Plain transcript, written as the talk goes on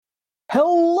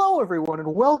Hello, everyone,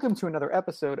 and welcome to another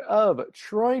episode of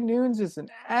Troy Nunes is an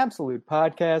Absolute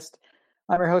Podcast.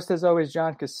 I'm your host, as always,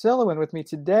 John Casillo, and with me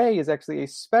today is actually a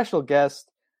special guest,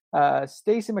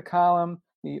 Stacy McCollum,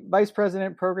 the Vice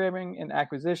President, Programming and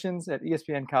Acquisitions at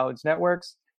ESPN College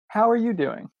Networks. How are you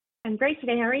doing? I'm great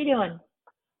today. How are you doing?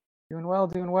 Doing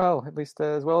well, at least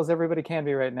as well as everybody can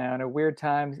be right now in a weird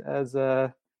times as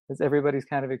everybody's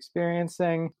kind of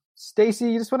experiencing.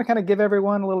 Stacy, you just want to kind of give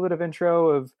everyone a little bit of intro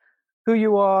of who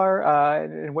you are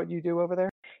and what you do over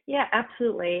there? Yeah,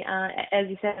 absolutely. As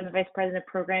you said, I'm the Vice President of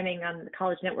Programming on the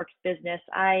College Networks business.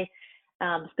 I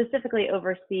specifically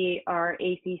oversee our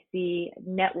ACC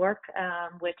network,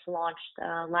 which launched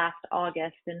last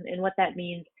August. And what that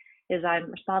means is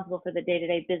I'm responsible for the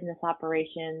day-to-day business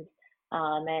operations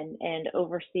and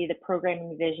oversee the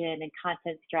programming vision and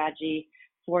content strategy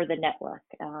for the network.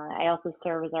 I also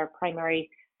serve as our primary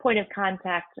point of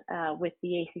contact with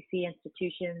the ACC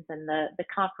institutions and the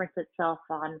conference itself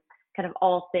on kind of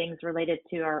all things related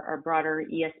to our broader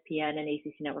ESPN and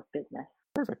ACC network business.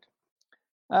 Perfect.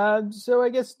 So I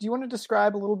guess, do you want to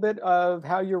describe a little bit of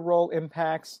how your role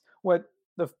impacts what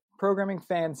the programming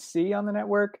fans see on the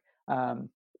network?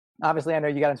 Obviously, I know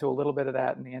you got into a little bit of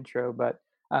that in the intro, but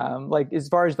like as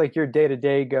far as like your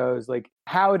day-to-day goes, like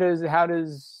how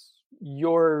does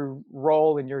your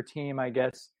role in your team, I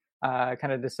guess,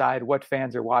 kind of decide what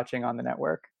fans are watching on the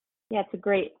network? Yeah, it's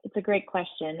a great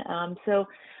question. So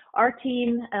our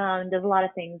team does a lot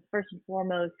of things. First and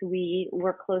foremost, we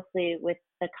work closely with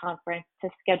the conference to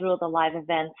schedule the live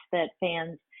events that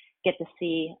fans get to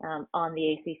see on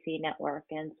the ACC network.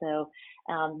 And so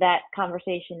that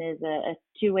conversation is a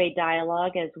two-way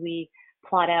dialogue as we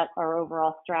plot out our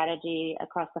overall strategy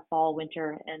across the fall,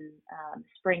 winter, and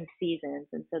spring seasons.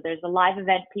 And so there's a live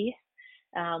event piece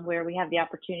where we have the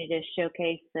opportunity to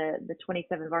showcase the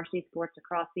 27 varsity sports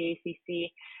across the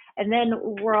ACC. And then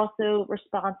we're also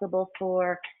responsible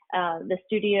for the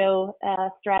studio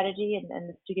strategy, and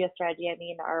the studio strategy, I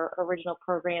mean our original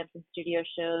programs and studio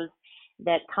shows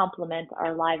that complement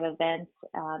our live events,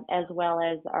 as well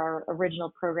as our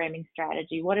original programming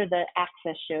strategy. What are the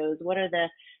access shows? What are the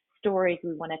stories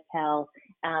we want to tell?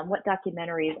 What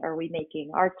documentaries are we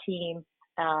making? Our team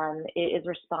is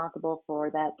responsible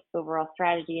for that overall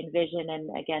strategy and vision,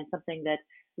 and again, something that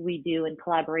we do in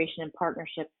collaboration and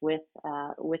partnership with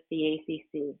the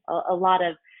ACC. A lot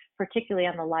of, particularly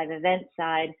on the live event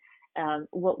side,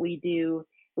 what we do,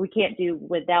 we can't do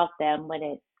without them when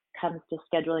it comes to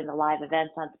scheduling the live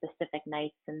events on specific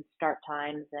nights and start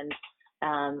times. And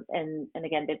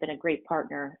again, they've been a great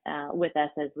partner with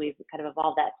us as we've kind of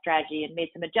evolved that strategy and made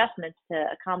some adjustments to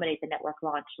accommodate the network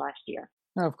launch last year.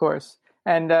 Of course.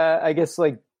 And I guess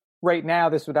like right now,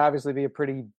 this would obviously be a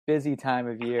pretty busy time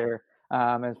of year.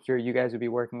 I'm sure you guys would be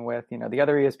working with, the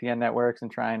other ESPN networks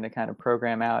and trying to kind of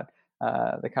program out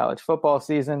the college football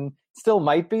season. Still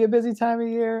might be a busy time of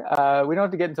year. We don't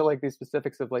have to get into like the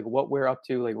specifics of like what we're up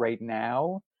to like right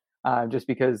now, just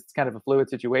because it's kind of a fluid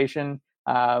situation.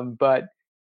 But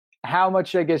how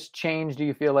much, I guess, change do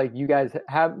you feel like you guys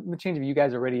have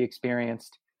already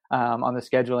experienced on the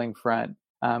scheduling front,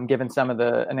 given some of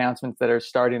the announcements that are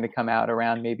starting to come out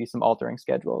around maybe some altering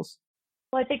schedules?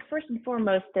 Well, I think first and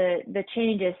foremost, the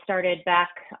changes started back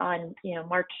on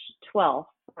March 12th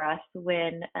for us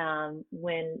when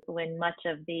much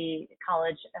of the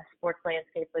college sports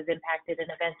landscape was impacted and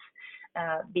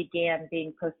events began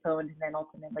being postponed and then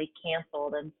ultimately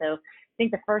canceled. And so I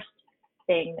think the first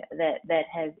thing that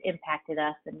has impacted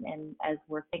us and as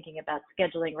we're thinking about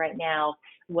scheduling right now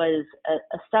was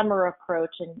a summer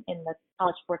approach in the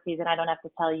college sports season. I don't have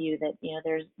to tell you that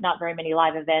there's not very many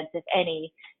live events, if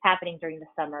any, happening during the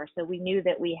summer. So we knew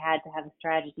that we had to have a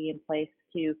strategy in place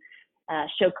to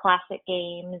show classic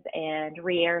games and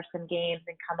re-air some games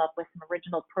and come up with some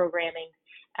original programming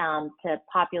to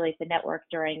populate the network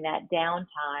during that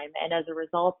downtime. And as a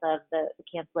result of the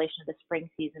cancellation of the spring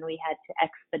season, we had to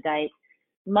expedite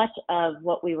much of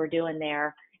what we were doing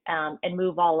there and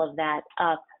move all of that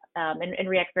up and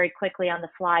react very quickly on the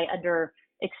fly under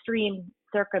extreme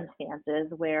circumstances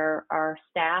where our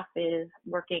staff is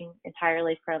working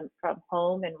entirely from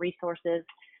home and resources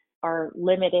are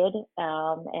limited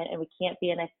and we can't be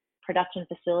in a production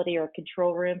facility or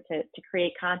control room to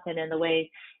create content in the way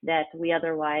that we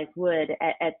otherwise would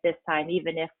at this time,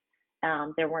 even if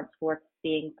there weren't sports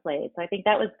being played. So I think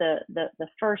that was the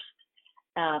first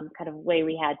kind of way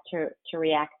we had to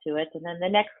react to it. And then the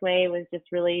next way was just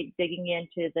really digging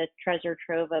into the treasure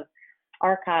trove of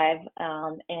archive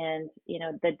and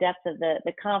the depth of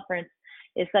the conference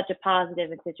is such a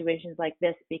positive in situations like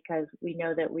this because we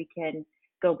know that we can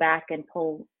go back and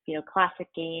pull, classic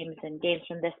games and games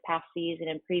from this past season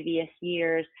and previous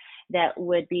years that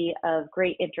would be of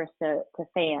great interest to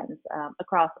fans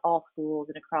across all schools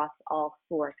and across all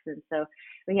sports. And so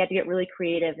we had to get really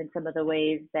creative in some of the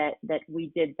ways that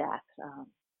we did that.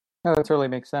 No, that totally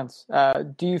makes sense.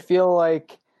 Do you feel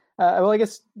like, well, I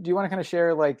guess, do you want to kind of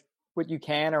share like what you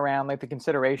can around like the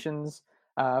considerations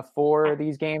for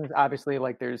these games? Obviously,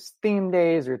 like there's theme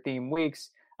days or theme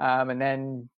weeks, and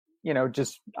then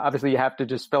just obviously you have to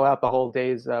just fill out the whole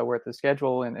day's worth of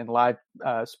schedule and live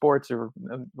sports or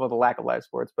well, the lack of live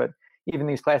sports, but even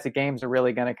these classic games are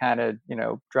really going to kind of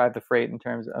drive the freight in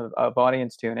terms of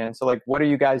audience tune in. So like, what are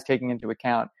you guys taking into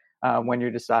account when you're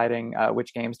deciding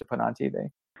which games to put on TV?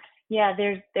 Yeah,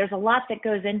 there's a lot that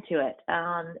goes into it.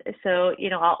 So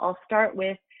I'll start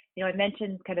with I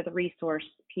mentioned kind of the resource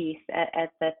piece at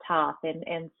the top,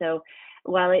 and so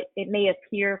while it may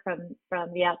appear from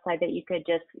the outside that you could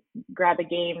just grab a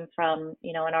game from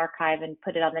an archive and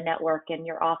put it on the network and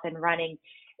you're off and running,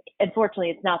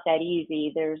 unfortunately it's not that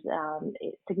easy. There's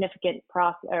significant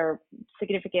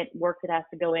work that has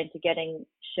to go into getting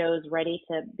shows ready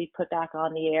to be put back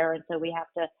on the air, and so we have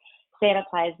to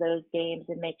sanitize those games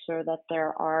and make sure that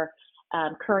there are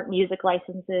current music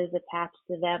licenses attached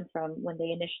to them from when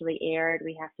they initially aired.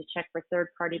 We have to check for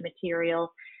third-party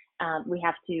material. We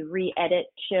have to re-edit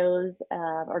shows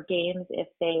or games if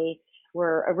they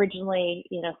were originally,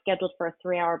 scheduled for a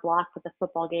 3-hour block, but the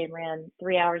football game ran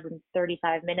 3 hours and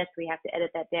 35 minutes. We have to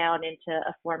edit that down into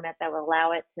a format that will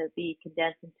allow it to be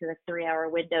condensed into a 3-hour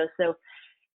window. So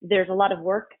there's a lot of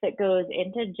work that goes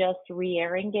into just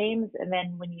re-airing games. And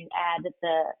then when you add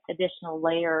the additional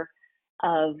layer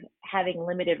of having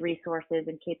limited resources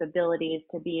and capabilities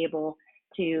to be able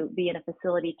to be in a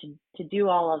facility to do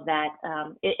all of that,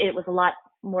 it was a lot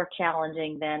more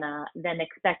challenging than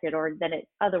expected or than it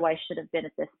otherwise should have been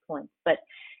at this point. But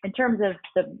in terms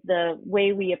of the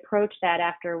way we approach that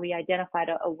after we identified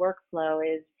a workflow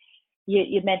is,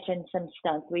 you mentioned some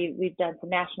stunts. We've done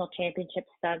some national championship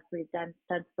stunts. We've done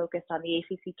stunts focused on the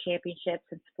ACC championships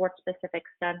and sports-specific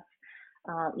stunts.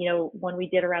 When we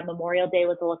did around Memorial Day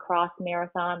was a lacrosse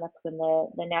marathon. That's when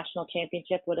the national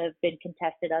championship would have been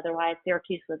contested. Otherwise,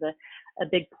 Syracuse was a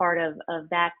big part of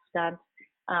that stunt.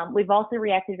 We've also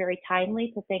reacted very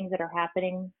timely to things that are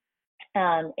happening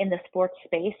in the sports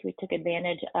space. We took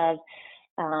advantage of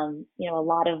a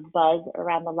lot of buzz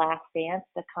around The Last Dance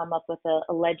to come up with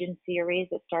a legend series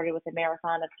that started with a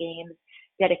marathon of games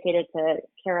dedicated to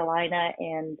Carolina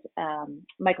and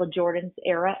Michael Jordan's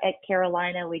era at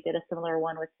Carolina. We did a similar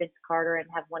one with Vince Carter and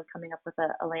have one coming up with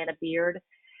Alana Beard.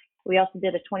 We also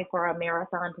did a 24-hour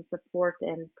marathon to support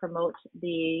and promote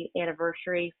the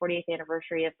 40th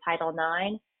anniversary of Title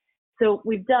IX. So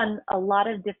we've done a lot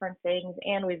of different things,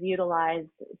 and we've utilized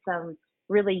some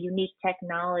really unique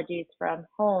technologies from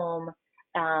home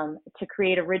to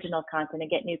create original content and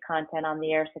get new content on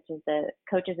the air, such as the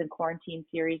Coaches in Quarantine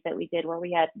series that we did, where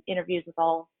we had interviews with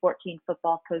all 14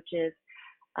 football coaches.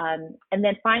 And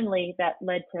then finally, that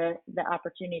led to the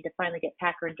opportunity to finally get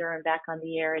Packer and Durham back on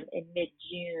the air in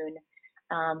mid-June,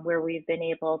 where we've been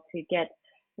able to get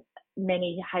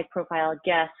many high-profile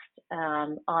guests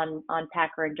on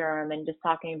Packer and Durham, and just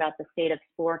talking about the state of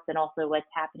sports and also what's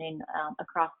happening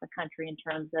across the country in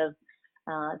terms of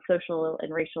social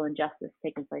and racial injustice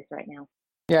taking place right now.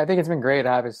 Yeah, I think it's been great,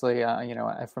 obviously,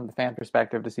 from the fan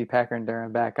perspective to see Packer and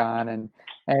Durham back on.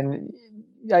 And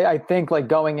I think like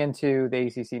going into the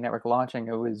ACC network launching,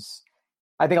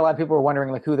 I think a lot of people were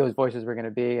wondering like who those voices were going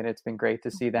to be. And it's been great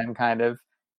to see them kind of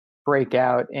break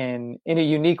out in a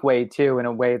unique way too, in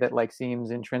a way that like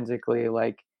seems intrinsically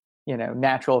like,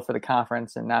 natural for the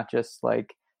conference and not just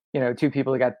like, two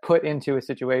people that got put into a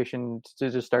situation to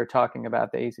just start talking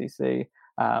about the ACC.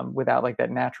 Without like that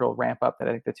natural ramp up that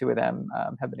I think the two of them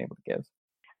have been able to give.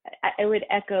 I would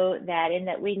echo that, in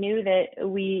that we knew that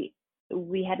we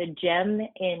had a gem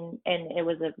and it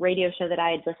was a radio show that I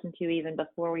had listened to even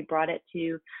before we brought it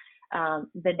to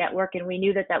the network, and we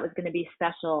knew that was going to be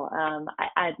special.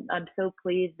 I'm so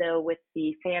pleased though with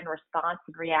the fan response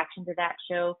and reaction to that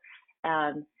show.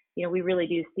 We really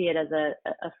do see it as a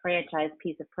franchise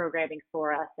piece of programming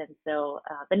for us. And so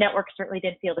the network certainly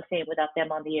didn't feel the same without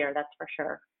them on the air, that's for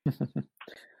sure.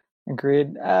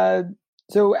 Agreed.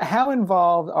 So how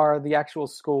involved are the actual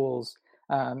schools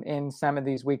in some of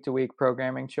these week-to-week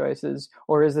programming choices?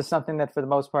 Or is this something that for the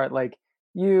most part, like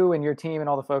you and your team and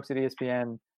all the folks at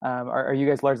ESPN, are you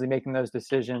guys largely making those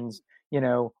decisions,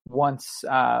 once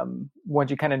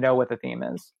you kind of know what the theme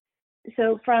is?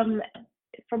 So from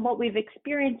what we've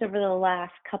experienced over the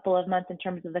last couple of months in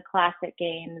terms of the classic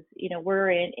games,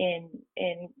 we're in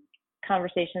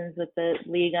conversations with the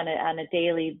league on a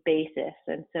daily basis.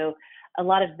 And so a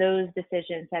lot of those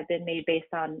decisions have been made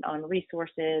based on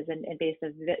resources and based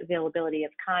on availability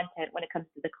of content when it comes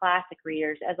to the Classic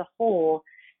readers as a whole.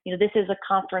 This is a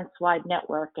conference-wide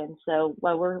network, and so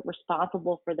while we're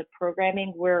responsible for the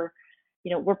programming, we're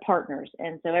partners,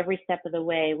 and so every step of the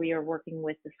way we are working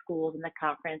with the schools in the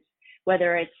conference,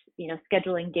 whether it's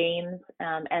scheduling games,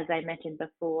 as I mentioned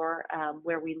before,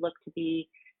 where we look to be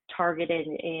targeted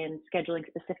in scheduling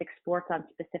specific sports on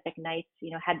specific nights.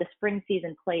 Had the spring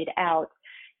season played out,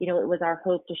 it was our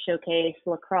hope to showcase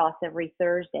lacrosse every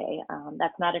Thursday.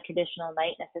 That's not a traditional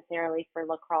night necessarily for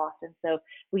lacrosse. And so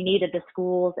we needed the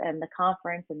schools and the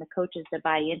conference and the coaches to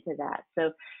buy into that.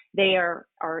 So they are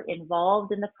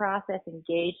involved in the process,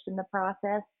 engaged in the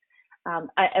process.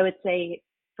 I would say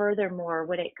furthermore,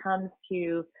 when it comes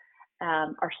to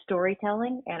our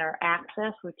storytelling and our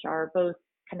access, which are both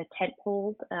kind of tent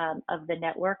poles of the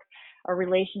network, our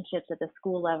relationships at the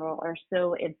school level are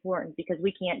so important because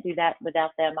we can't do that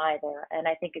without them either. And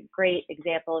I think a great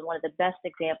example, and one of the best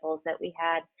examples that we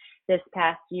had this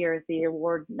past year, is the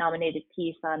award-nominated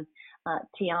piece on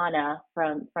Tiana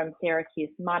from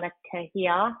Syracuse, Mauna Kea.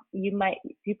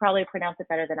 You probably pronounce it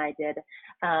better than I did,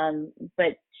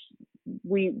 but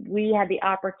we had the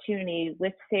opportunity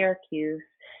with Syracuse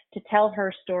to tell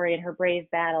her story and her brave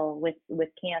battle with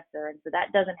cancer. And so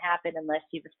that doesn't happen unless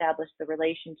you've established the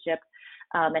relationship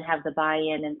and have the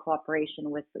buy-in and cooperation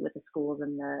with the schools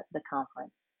and the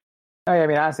conference. Oh, yeah, I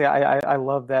mean, honestly, I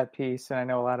love that piece, and I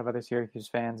know a lot of other Syracuse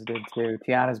fans did too.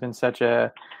 Tiana's been such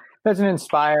an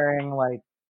inspiring,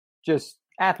 just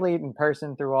athlete and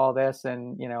person through all this.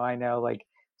 And, I know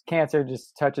cancer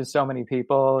just touches so many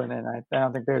people. And then I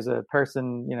don't think there's a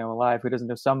person, alive who doesn't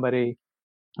know somebody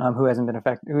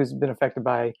who's been affected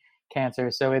by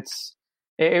cancer. So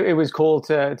it was cool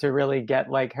to really get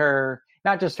her,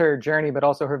 not just her journey, but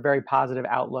also her very positive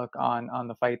outlook on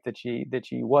the fight that she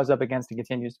was up against and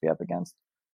continues to be up against.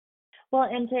 Well,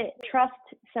 and to trust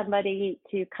somebody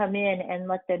to come in and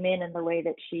let them in the way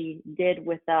that she did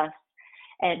with us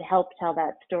and help tell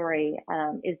that story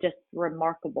is just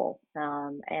remarkable.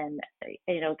 And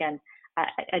again,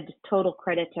 I just total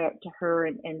credit to her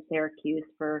and Syracuse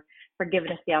for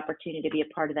giving us the opportunity to be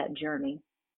a part of that journey.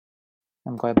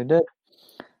 I'm glad they did.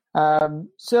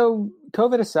 So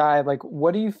COVID aside,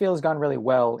 what do you feel has gone really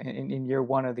well in year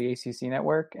one of the ACC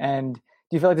network? And do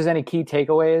you feel like there's any key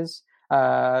takeaways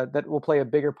that will play a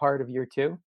bigger part of year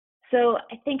two? So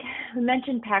I think we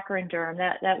mentioned Packer and Durham.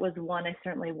 That was one I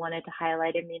certainly wanted to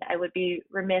highlight. I mean, I would be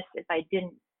remiss if I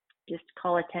didn't just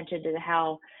call attention to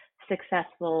how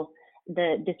successful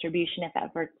the distribution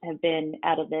efforts have been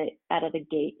out of the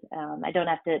gate. I don't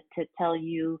have to tell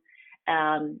you,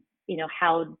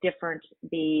 how different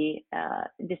the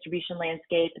distribution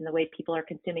landscape and the way people are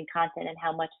consuming content and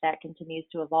how much that continues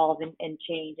to evolve and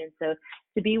change. And so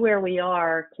to be where we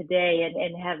are today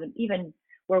and have even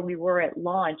where we were at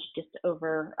launch just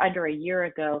under a year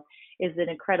ago is an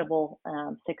incredible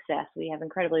success. We have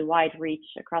incredibly wide reach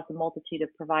across a multitude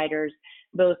of providers,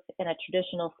 both in a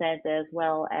traditional sense as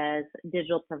well as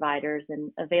digital providers,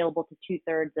 and available to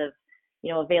 2/3 of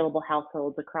available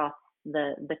households across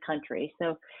the country.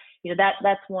 So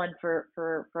that's one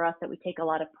for us that we take a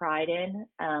lot of pride in.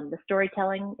 The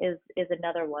storytelling is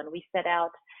another one. We set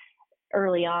out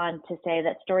early on to say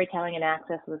that storytelling and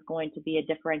access was going to be a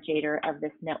differentiator of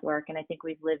this network. And I think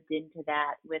we've lived into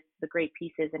that with the great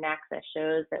pieces and access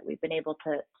shows that we've been able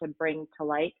to bring to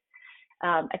light.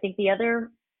 I think the other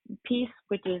piece,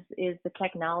 which is the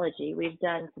technology. We've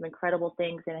done some incredible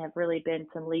things and have really been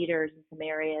some leaders in some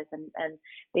areas. And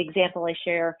the example I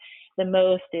share the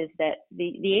most is that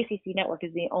the ACC network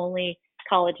is the only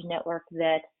college network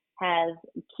that has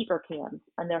keeper cams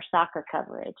on their soccer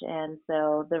coverage. And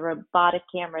so the robotic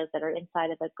cameras that are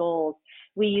inside of the goals,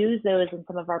 we use those in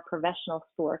some of our professional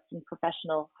sports and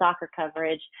professional soccer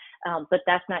coverage, but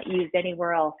that's not used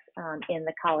anywhere else in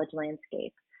the college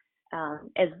landscape.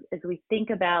 As we think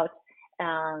about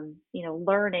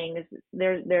learning,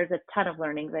 there's a ton of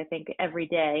learnings, I think, every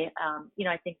day.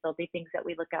 I think there'll be things that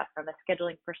we look at from a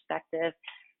scheduling perspective.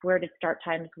 Where did start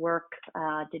times work?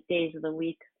 Did days of the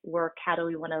week work? How do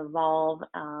we want to evolve,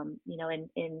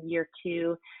 in year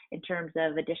two in terms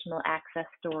of additional access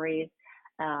stories?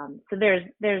 So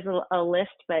there's a list,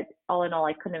 but all in all,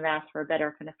 I couldn't have asked for a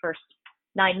better kind of first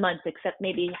 9 months, except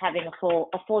maybe having a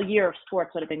full year of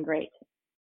sports would have been great.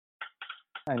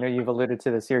 I know you've alluded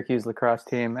to the Syracuse lacrosse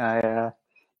team.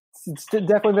 It's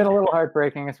definitely been a little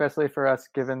heartbreaking, especially for us,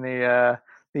 given the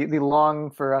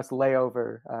long for us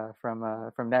layover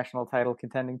from national title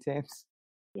contending teams.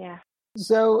 Yeah.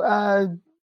 So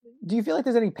Do you feel like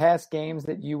there's any past games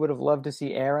that you would have loved to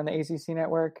see air on the ACC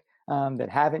network that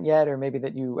haven't yet, or maybe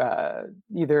that you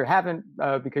either haven't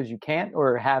because you can't,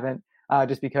 or haven't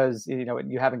just because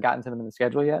you haven't gotten to them in the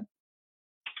schedule yet?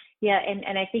 Yeah,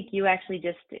 and I think you actually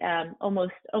just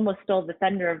almost stole the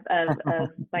thunder of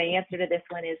my answer to this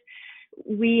one. Is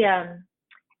we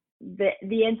the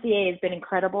NCAA has been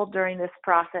incredible during this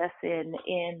process in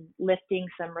lifting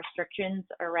some restrictions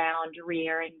around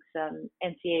re-airing some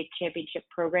NCAA championship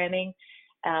programming.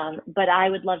 But I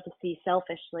would love to see,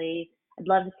 selfishly, I'd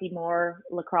love to see more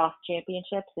lacrosse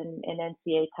championships and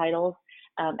NCAA titles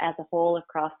as a whole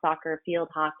across soccer, field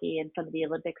hockey, and some of the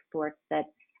Olympic sports that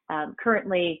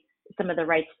currently some of the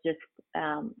rights just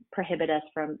prohibit us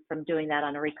from doing that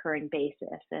on a recurring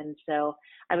basis. And so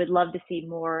I would love to see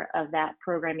more of that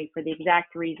programming for the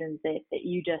exact reasons that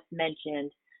you just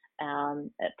mentioned,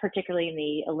 particularly in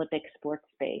the Olympic sports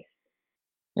space.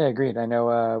 Yeah, agreed. I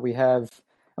know we have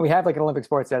like an Olympic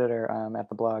sports editor at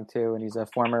the blog too, and he's a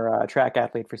former track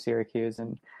athlete for Syracuse.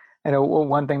 And I know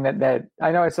one thing that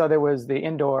I know I saw, there was the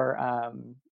indoor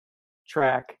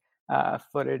track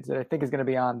footage that I think is going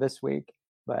to be on this week.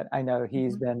 But I know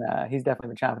he's definitely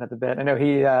been chomping at the bit. I know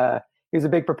he was a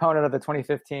big proponent of the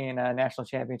 2015 national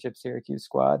championship Syracuse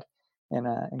squad in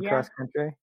cross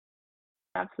country.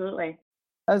 Absolutely.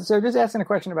 So just asking a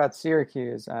question about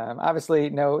Syracuse.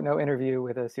 Obviously, no interview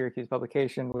with a Syracuse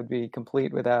publication would be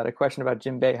complete without a question about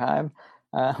Jim Boeheim,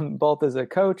 both as a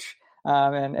coach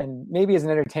and maybe as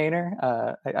an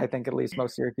entertainer. I think at least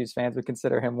most Syracuse fans would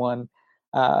consider him one.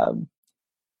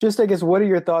 Just, I guess, what are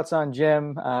your thoughts on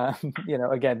Jim?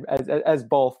 Again, as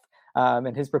both,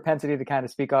 and his propensity to kind of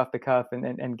speak off the cuff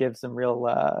and give some real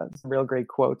great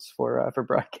quotes for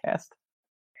broadcast.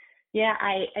 Yeah,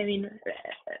 I mean,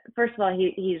 first of all,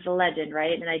 he's a legend,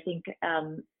 right? And I think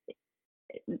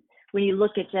when you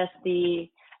look at just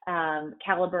the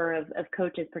caliber of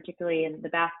coaches, particularly in the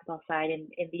basketball side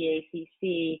in the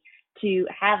ACC, to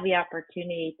have the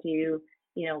opportunity to,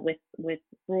 with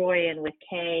Roy and with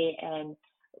Kay and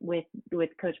with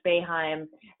Coach Boeheim,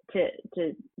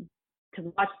 to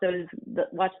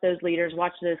watch those leaders,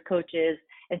 watch those coaches,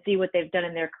 and see what they've done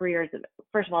in their careers.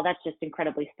 First of all, that's just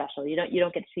incredibly special. You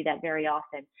don't get to see that very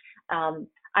often.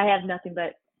 I have nothing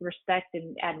but respect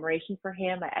and admiration for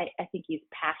him. I think he's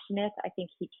passionate. I think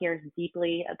he cares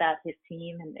deeply about his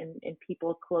team and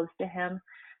people close to him.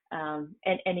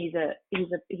 And he's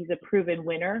a proven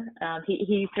winner.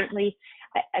 He certainly,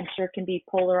 I'm sure, can be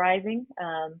polarizing.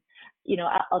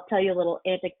 I'll tell you a little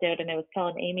anecdote, and I was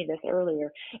telling Amy this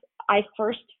earlier. I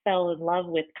first fell in love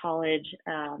with college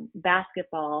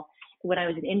basketball when I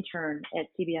was an intern at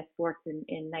CBS Sports in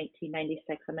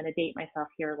 1996. I'm going to date myself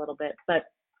here a little bit, but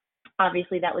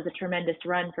obviously that was a tremendous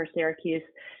run for Syracuse,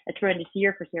 a tremendous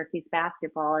year for Syracuse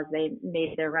basketball as they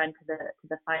made their run to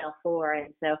the Final Four.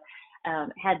 And so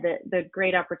had the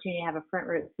great opportunity to have a front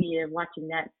row seat of watching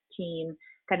that team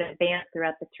kind of advance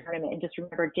throughout the tournament, and just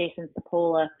remember Jason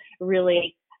Sapola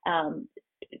really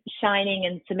shining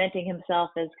and cementing himself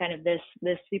as kind of this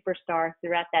superstar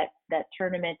throughout that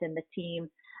tournament, and the team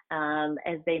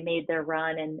as they made their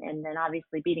run, and then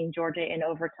obviously beating Georgia in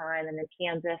overtime, and then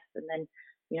Kansas, and then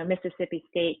Mississippi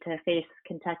State to face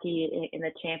Kentucky in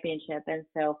the championship. And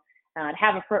so to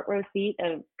have a front row seat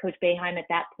of Coach Boeheim at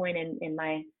that point in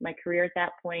my career at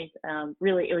that point,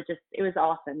 really it was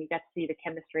awesome. You got to see the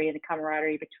chemistry and the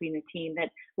camaraderie between the team that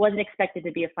wasn't expected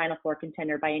to be a Final Four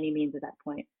contender by any means at that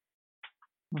point.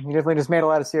 You definitely just made a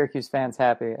lot of Syracuse fans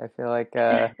happy. I feel like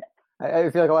I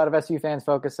feel like a lot of SU fans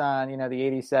focus on the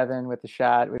 '87 with the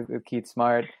shot with Keith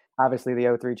Smart, obviously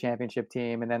the '03 championship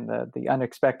team, and then the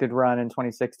unexpected run in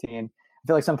 2016. I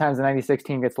feel like sometimes the '96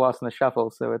 team gets lost in the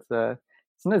shuffle, so it's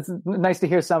nice to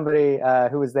hear somebody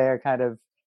who was there kind of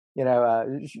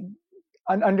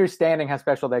understanding how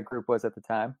special that group was at the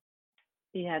time.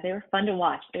 Yeah, they were fun to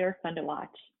watch.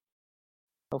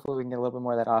 Hopefully we can get a little bit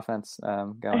more of that offense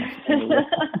going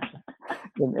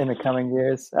in the coming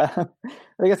years. I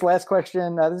guess last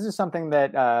question. This is something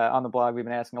that on the blog we've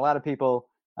been asking a lot of people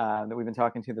that we've been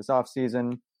talking to this off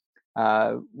season.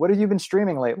 What have you been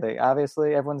streaming lately?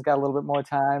 Obviously, everyone's got a little bit more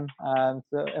time and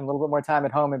a little bit more time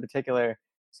at home in particular.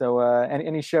 So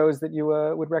any shows that you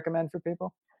would recommend for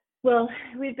people? Well,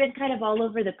 we've been kind of all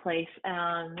over the place.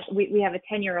 We have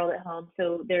a 10-year-old at home,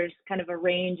 so there's kind of a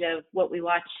range of what we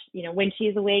watch, when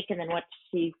she's awake, and then what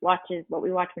we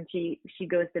watch when she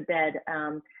goes to bed.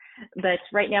 But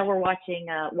right now we're watching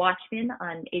Watchmen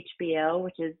on HBO,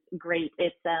 which is great.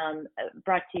 It's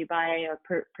brought to you by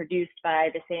or produced by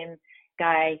the same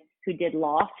guy who did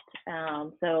Lost.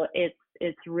 So it's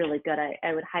it's really good.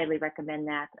 I would highly recommend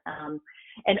that.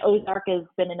 And Ozark has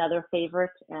been another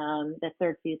favorite. The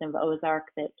third season of Ozark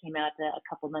that came out a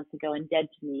couple months ago, and Dead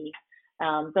to Me.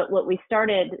 But what we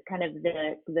started kind of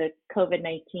the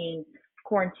COVID-19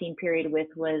 quarantine period with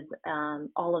was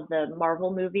all of the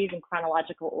Marvel movies in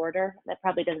chronological order. That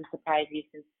probably doesn't surprise you,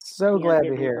 since So glad to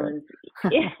Disney hear owns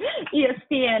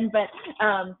ESPN, but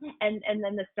and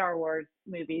then the Star Wars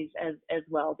movies as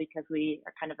well, because we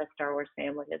are kind of a Star Wars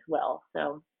family as well.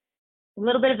 So a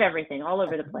little bit of everything, all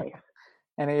over the place.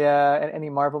 Any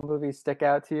Marvel movies stick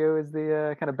out to you as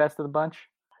the kind of best of the bunch?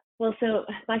 Well, so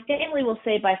my family will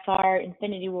say by far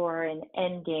Infinity War and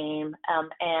Endgame,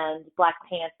 and Black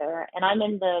Panther. And I'm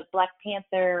in the Black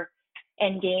Panther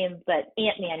Endgame, but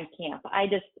Ant-Man camp.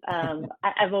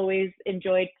 I've always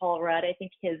enjoyed Paul Rudd. I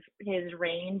think his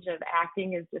range of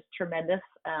acting is just tremendous.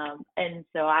 And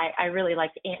so I really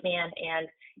liked Ant-Man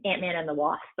and the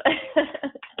Wasp.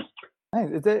 Nice.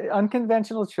 It's an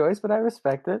unconventional choice, but I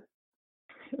respect it.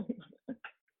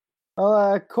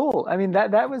 Well, cool. I mean,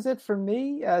 that was it for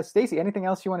me. Stacy, anything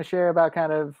else you want to share about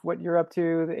kind of what you're up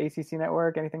to, the ACC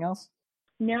network, anything else?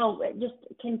 No, just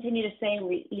continue to say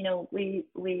we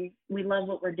love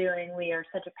what we're doing. We are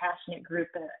such a passionate group,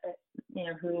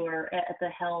 who are at the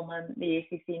helm on the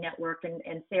ACC network,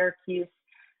 and Syracuse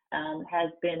has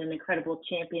been an incredible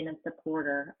champion and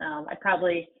supporter.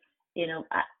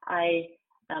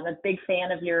 I'm a big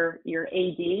fan of your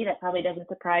AD. That probably doesn't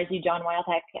surprise you. John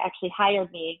Wildhack actually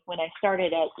hired me when I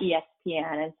started at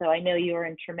ESPN, and so I know you are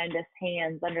in tremendous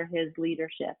hands under his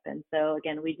leadership. And so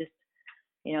again, we just,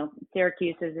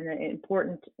 Syracuse is an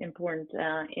important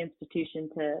institution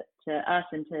to us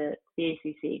and to the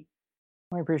ACC.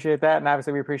 We appreciate that, and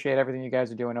obviously we appreciate everything you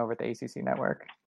guys are doing over at the ACC network.